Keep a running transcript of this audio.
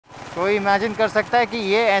कोई इमेजिन कर सकता है कि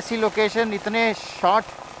ये ऐसी लोकेशन इतने शॉर्ट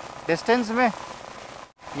डिस्टेंस में।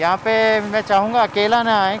 यहाँ पे मैं चाहूँगा अकेला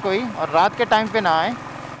ना आए कोई, और रात के टाइम पे ना आए।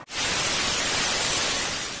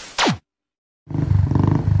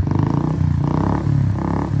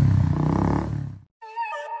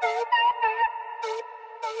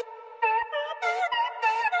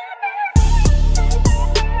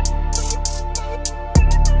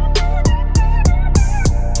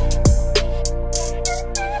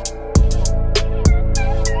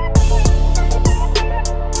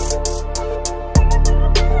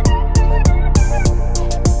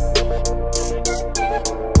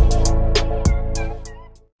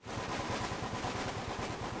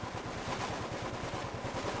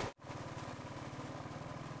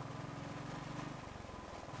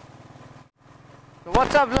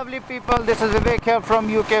 What's up lovely people, this is Vivek here from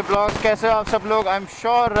UK blogs. कैसे हो आप सब लोग? आई एम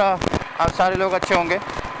श्योर आप सारे लोग अच्छे होंगे।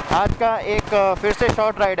 आज का एक फिर से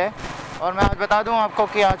शॉर्ट राइड है, और मैं आज बता दूं आपको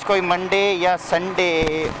कि आज कोई मंडे या संडे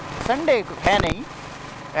है नहीं,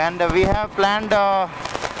 एंड वी हैव प्लान्ड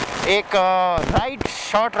एक राइड,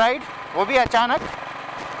 शॉर्ट राइड, वो भी अचानक।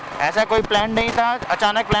 ऐसा कोई प्लान नहीं था,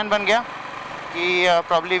 अचानक प्लान बन गया कि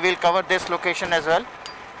probably will cover this location as well.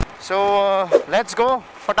 So let's go,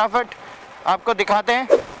 फटाफट आपको दिखाते हैं।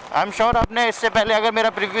 आई एम श्योर आपने इससे पहले अगर मेरा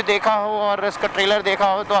प्रीव्यू देखा हो और इसका ट्रेलर देखा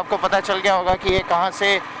हो तो आपको पता चल गया होगा कि ये कहाँ से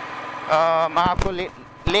मैं आपको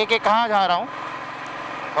लेके कहाँ जा रहा हूँ।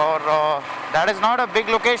 और that is not a big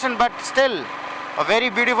location but still a very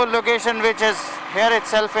beautiful location which is here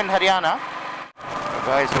itself in Haryana.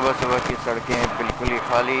 Guys सुबह सुबह की सड़कें बिल्कुल ही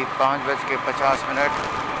खाली, 5:50।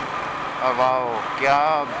 और वाह क्या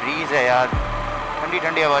ब्रीज़ है यार, ठंडी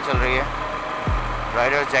ठंडी हवा चल रही है।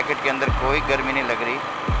 राइडर्स जैकेट के अंदर कोई गर्मी नहीं लग रही।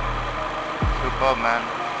 Super man.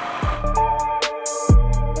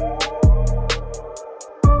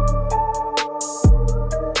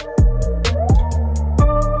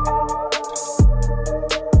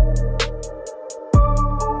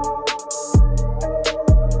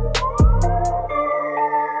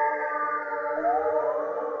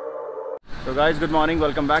 तो guys good morning,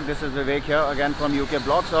 welcome back, this is Vivek here again from UK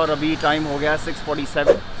blogs. और अभी टाइम हो गया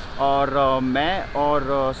 6:47 और मैं और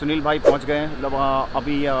सुनील भाई पहुंच गए हैं मतलब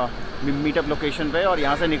अभी मीटअप लोकेशन पे, और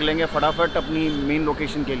यहाँ से निकलेंगे फटाफट अपनी मेन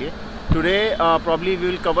लोकेशन के लिए। Today probably we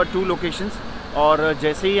will cover 2 locations, और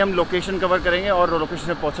जैसे ही हम लोकेशन कवर करेंगे और लोकेशन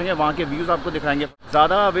पे पहुँचेंगे वहाँ के व्यूज़ आपको दिखाएंगे।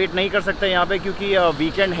 ज़्यादा वेट नहीं कर सकते यहाँ पे क्योंकि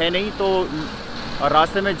वीकेंड है नहीं, तो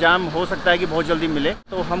रास्ते में जाम हो सकता है कि बहुत जल्दी मिले।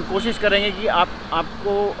 तो हम कोशिश करेंगे कि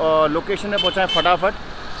आपको लोकेशन में पहुँचाएँ फटाफट।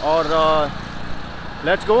 और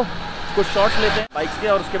लेट्स गो, कुछ शॉट्स लेते हैं बाइक्स के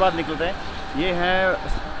और उसके बाद निकलते हैं। ये है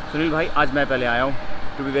सुनील भाई, आज मैं पहले आया हूँ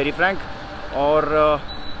टू बी वेरी फ्रैंक। और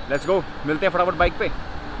लेट्स गो, मिलते हैं फटाफट बाइक पे।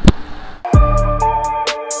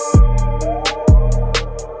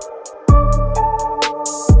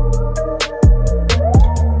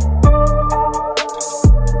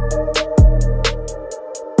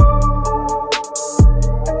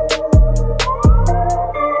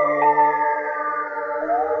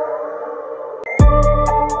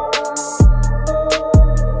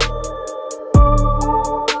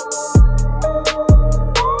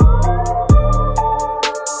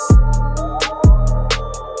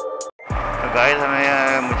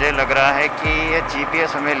 मुझे लग रहा है कि ये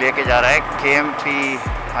जीपीएस हमें लेके जा रहा है केएमपी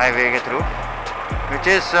हाईवे के थ्रू, विच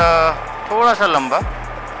इज़ थोड़ा सा लंबा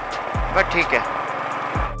बट ठीक है,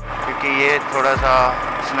 क्योंकि ये थोड़ा सा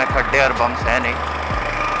इसमें खड्डे और बम्स हैं नहीं।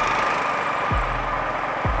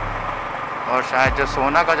 और शायद जो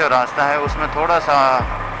सोना का जो रास्ता है उसमें थोड़ा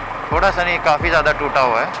सा नहीं, काफ़ी ज़्यादा टूटा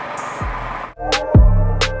हुआ है।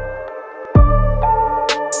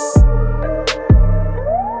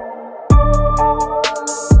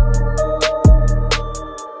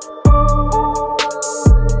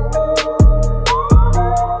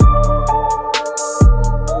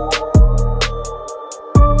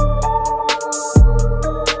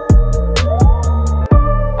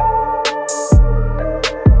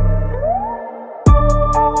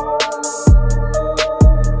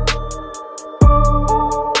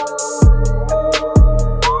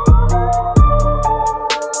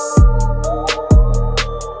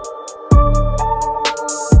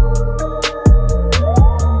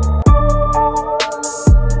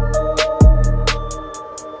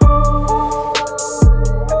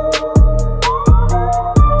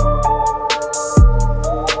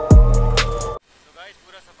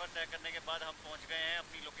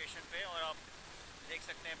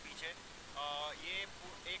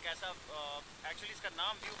 एक्चुअली इसका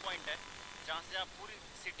नाम व्यू पॉइंट है, जहाँ से आप पूरी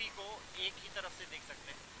सिटी को एक ही तरफ से देख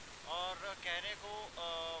सकते हैं। और कहने को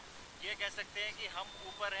ये कह सकते हैं कि हम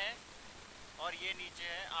ऊपर हैं और ये नीचे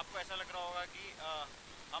है। आपको ऐसा लग रहा होगा कि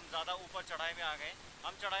हम ज़्यादा ऊपर चढ़ाई में आ गए।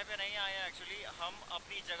 हम चढ़ाई पे नहीं आए हैं एक्चुअली, हम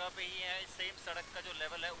अपनी जगह पे ही हैं। सेम सड़क का जो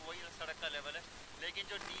लेवल है वही सड़क का लेवल है, लेकिन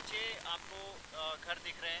जो नीचे आपको घर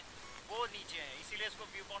दिख रहे हैं वो नीचे हैं, इसीलिए इसको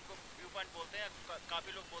व्यू पॉइंट बोलते हैं।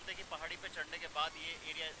 काफ़ी लोग बोलते हैं कि पहाड़ी पे चढ़ने के बाद ये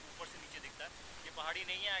एरिया ऊपर से नीचे दिखता है। ये पहाड़ी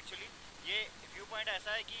नहीं है एक्चुअली, ये व्यू पॉइंट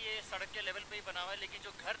ऐसा है कि ये सड़क के लेवल पे ही बना हुआ है, लेकिन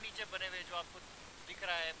जो घर नीचे बने हुए जो आपको दिख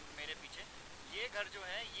रहा है मेरे पीछे, ये घर जो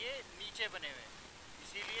है ये नीचे बने हुए हैं,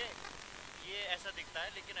 इसीलिए ये ऐसा दिखता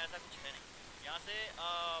है, लेकिन ऐसा कुछ है नहीं। यहाँ से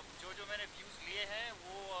जो मैंने व्यूज़ लिए हैं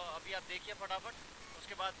वो अभी आप देखिए फटाफट,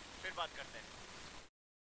 उसके बाद फिर बात करते हैं।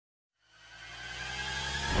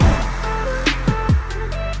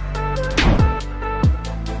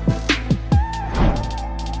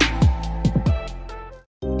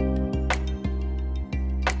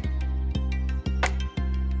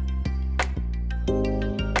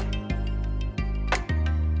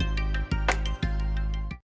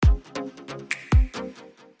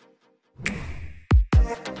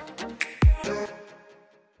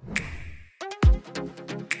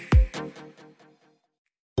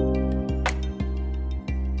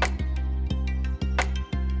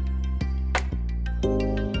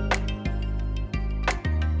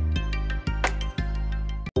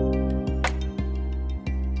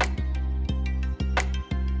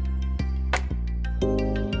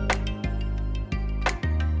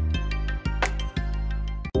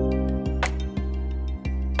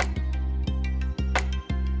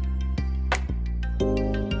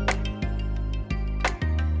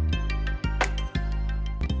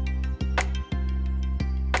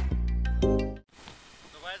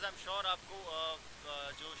 आपको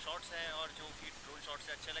जो शॉट्स हैं और जो भी ड्रोन शॉट्स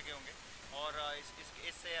हैं अच्छे लगे होंगे। और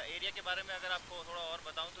इस एरिया के बारे में अगर आपको थोड़ा और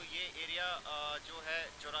बताऊं तो ये एरिया जो है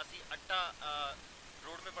 84 अट्टा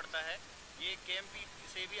रोड पे पड़ता है। ये केएमपी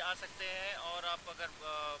से भी आ सकते हैं, और आप अगर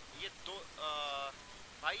ये दो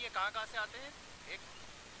भाई ये कहाँ से आते हैं? एक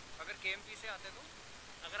अगर केएमपी से आते तो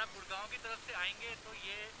अगर आप गुड़गांव की तरफ से आएंगे तो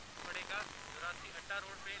ये पड़ेगा 84 अट्टा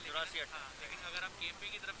रोड पे, 84 अट्टा। लेकिन अगर आप केएमपी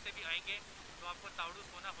की तरफ से भी आएंगे तो आपको तावड़ू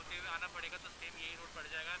सोना होते हुए आना पड़ेगा, तो सेम यही रोड पड़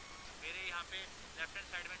जाएगा। मेरे यहाँ पे लेफ्ट हैंड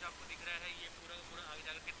साइड में जो आपको दिख रहा है ये पूरा आगे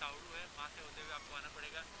जाकर के तावड़ू है, वहाँ से होते हुए आपको आना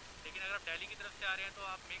पड़ेगा। लेकिन अगर आप दिल्ली की तरफ से आ रहे हैं तो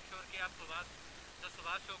आप मेक श्योर कि आप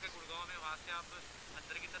सुभाष चौक है गुड़गांव में, वहाँ से आप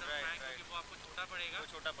अंदर की तरफ आएँ, क्योंकि वो आपको छोटा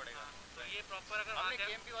पड़ेगा। तो ये प्रॉपर अगर हमने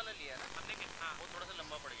केएमपी वाला लिया है हमने, हाँ वो थोड़ा सा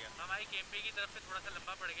लंबा पड़ गया। हमारी केएमपी की तरफ से थोड़ा सा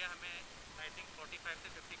लंबा पड़ गया, हमें आई थिंक 45 से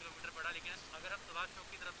 50 किलोमीटर पड़ा। लेकिन अगर हम सुभाष चौक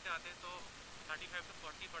की तरफ से आते तो 35 से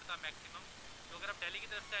 40 पड़ता मैक्सिमम। तो अगर आप दिल्ली की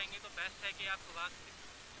तरफ से आएंगे तो बेस्ट है कि आप सुभाष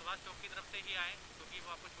चौक की तरफ से ही आएँ, क्योंकि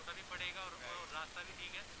वो आपको छोटा भी पड़ेगा और रास्ता भी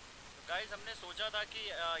ठीक है। तो गाइस हमने सोचा था कि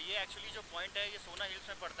ये एक्चुअली जो पॉइंट है ये सोना हिल्स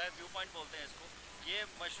में पड़ता है, व्यू पॉइंट बोलते हैं इसको। ये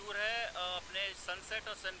मशहूर है अपने सनसेट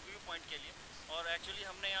और सन व्यू पॉइंट के लिए, और एक्चुअली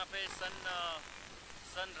हमने यहाँ पे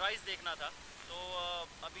सनराइज़ देखना था। तो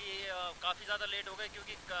अभी काफ़ी ज़्यादा लेट हो गए,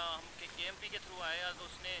 क्योंकि हम केएमपी के थ्रू आए तो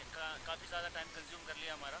उसने काफ़ी ज़्यादा टाइम कंज्यूम कर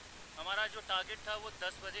लिया हमारा जो टारगेट था वो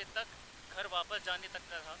 10 बजे तक घर वापस जाने तक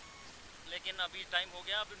का था, लेकिन अभी टाइम हो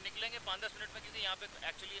गया। अब निकलेंगे 5-10 मिनट में, क्योंकि यहाँ पे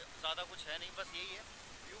एक्चुअली ज़्यादा कुछ है नहीं, बस यही है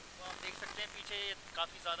व्यू। आप देख सकते हैं पीछे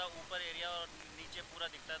काफ़ी ज़्यादा ऊपर एरिया और नीचे पूरा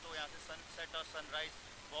दिखता है, तो यहाँ से सनसेट और सनराइज़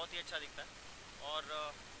बहुत ही अच्छा दिखता है। और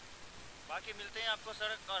बाकी मिलते हैं आपको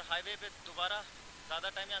सड़क और हाईवे पे दोबारा। ज़्यादा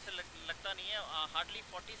टाइम यहाँ से लगता नहीं है, हार्डली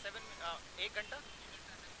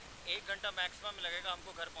 1 घंटा मैक्सिमम लगेगा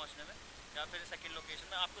हमको घर पहुँचने में, या फिर सेकंड लोकेशन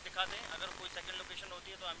में। आपको दिखा दें अगर कोई सेकंड लोकेशन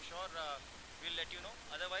होती है तो I am sure will let you know,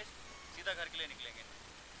 otherwise सीधा घर के लिए निकलेंगे।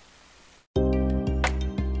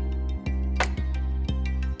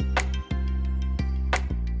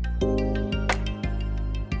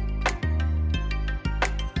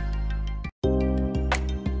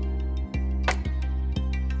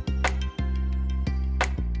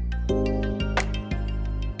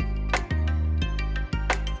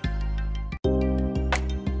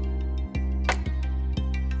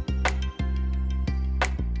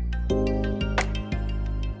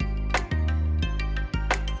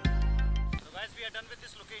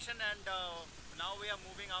 And now we are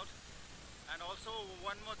moving out, and also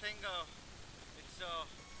one more thing, it's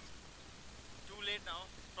too late now,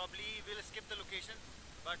 probably we'll skip the location,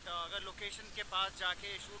 but अगर location के पास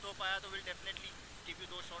जाके shoot हो पाया तो we'll definitely give you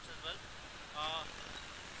those shots as well.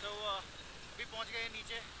 So अभी पहुंच गए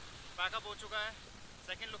नीचे, पैकअप हो चुका है।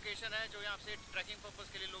 सेकंड लोकेशन है जो यहाँ से ट्रैकिंग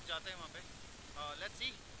पर्पज़ के लिए लोग जाते हैं वहाँ पे। let's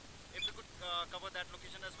see if we could cover that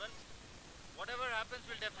location as well. Whatever happens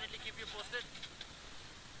we'll definitely keep you posted.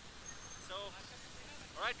 So,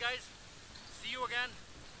 alright guys, see you again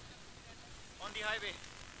on the highway.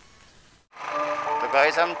 तो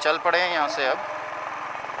guys हम चल पड़े हैं यहाँ से अब।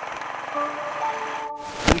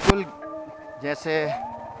 बिल्कुल जैसे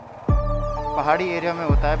पहाड़ी एरिया में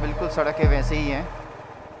होता है, बिल्कुल सड़कें वैसे ही हैं,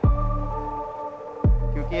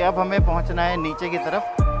 क्योंकि अब हमें पहुंचना है नीचे की तरफ।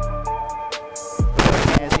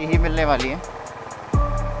 ऐसी ही मिलने वाली हैं।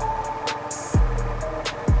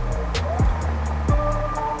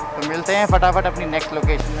 तो मिलते हैं फटाफट अपनी नेक्स्ट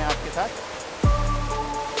लोकेशन में आपके साथ।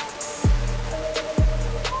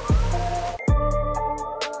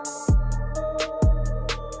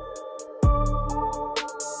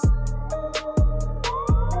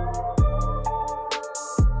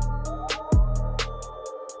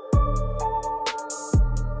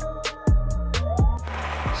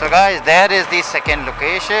 So guys, there is the second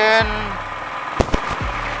location.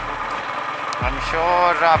 I'm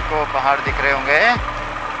sure आपको पहाड़ दिख रहे होंगे।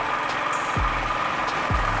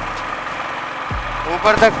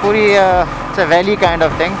 ऊपर तक पूरी वैली काइंड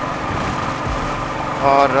ऑफ थिंग,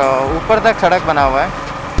 और ऊपर तक सड़क बना हुआ है।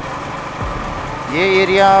 ये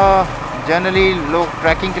एरिया जनरली लोग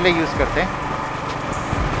ट्रैकिंग के लिए यूज़ करते हैं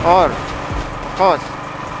और ऑफकोर्स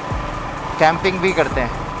कैंपिंग भी करते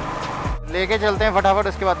हैं। लेके चलते हैं फटाफट,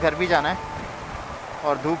 उसके बाद घर भी जाना है।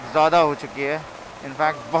 और धूप ज़्यादा हो चुकी है,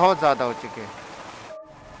 इनफैक्ट बहुत ज़्यादा हो चुकी है।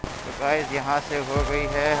 तो गाइस यहाँ से हो गई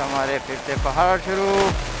है हमारे फिर से पहाड़ शुरू,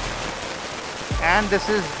 and this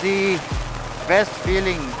is the best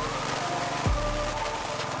feeling.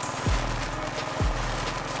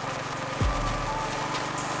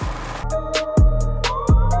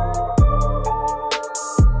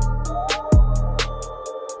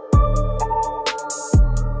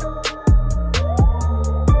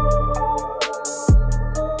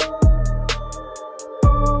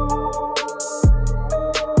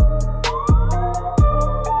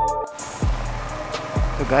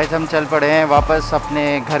 तो गाइस हम चल पड़े हैं वापस अपने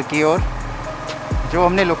घर की ओर। जो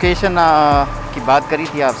हमने लोकेशन की बात करी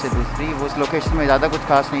थी आपसे दूसरी, वो उस लोकेशन में ज़्यादा कुछ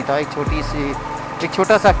खास नहीं था। एक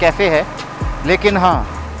छोटा सा कैफ़े है, लेकिन हाँ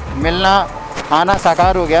मिलना आना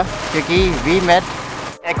साकार हो गया, क्योंकि we met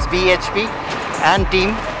Xbhp and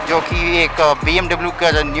team, जो कि एक BMW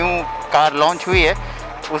का जो न्यू कार लॉन्च हुई है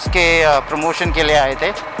उसके प्रमोशन के लिए आए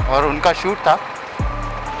थे, और उनका शूट था।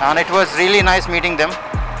 And it was really nice meeting them.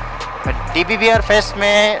 DBBR fest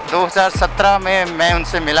में 2017 में मैं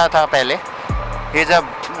उनसे मिला था पहले। He is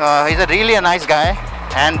a really nice guy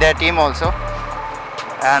and their team also.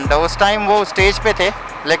 And उस टाइम वो स्टेज पे थे,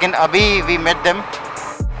 लेकिन अभी वी मेट देम।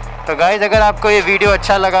 तो गाइज अगर आपको ये वीडियो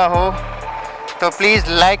अच्छा लगा हो तो प्लीज़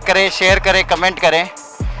लाइक करें, शेयर करें, कमेंट करें,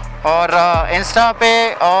 और इंस्टा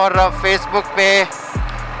पे और फेसबुक पे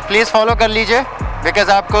प्लीज़ फॉलो कर लीजिए,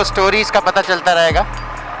 बिकॉज़ आपको स्टोरीज़ का पता चलता रहेगा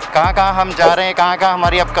कहाँ कहाँ हम जा रहे हैं, कहाँ कहाँ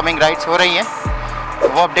हमारी अपकमिंग राइड्स हो रही हैं।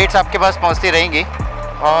 वो अपडेट्स आपके पास पहुँचती रहेंगी।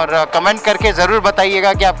 और कमेंट करके ज़रूर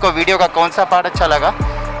बताइएगा कि आपको वीडियो का कौन सा पार्ट अच्छा लगा,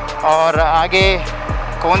 और आगे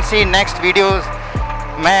कौन सी नेक्स्ट वीडियोस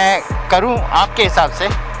मैं करूं आपके हिसाब से।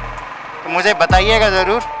 तो मुझे बताइएगा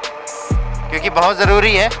ज़रूर, क्योंकि बहुत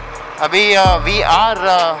ज़रूरी है। अभी we are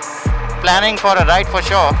planning for a ride for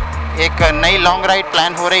sure. एक नई लॉन्ग राइड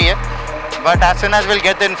प्लान हो रही है, but as soon as will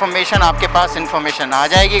get the information, आपके पास इन्फॉर्मेशन आ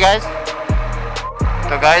जाएगी गाइज।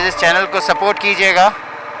 तो गाइज इस चैनल को सपोर्ट कीजिएगा।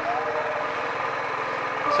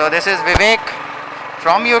 So this is Vivek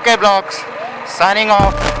from UK blogs signing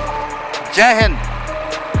off. जय हिंद।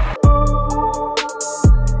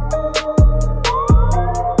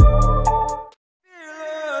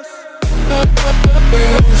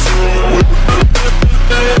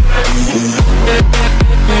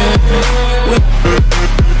 Yeah.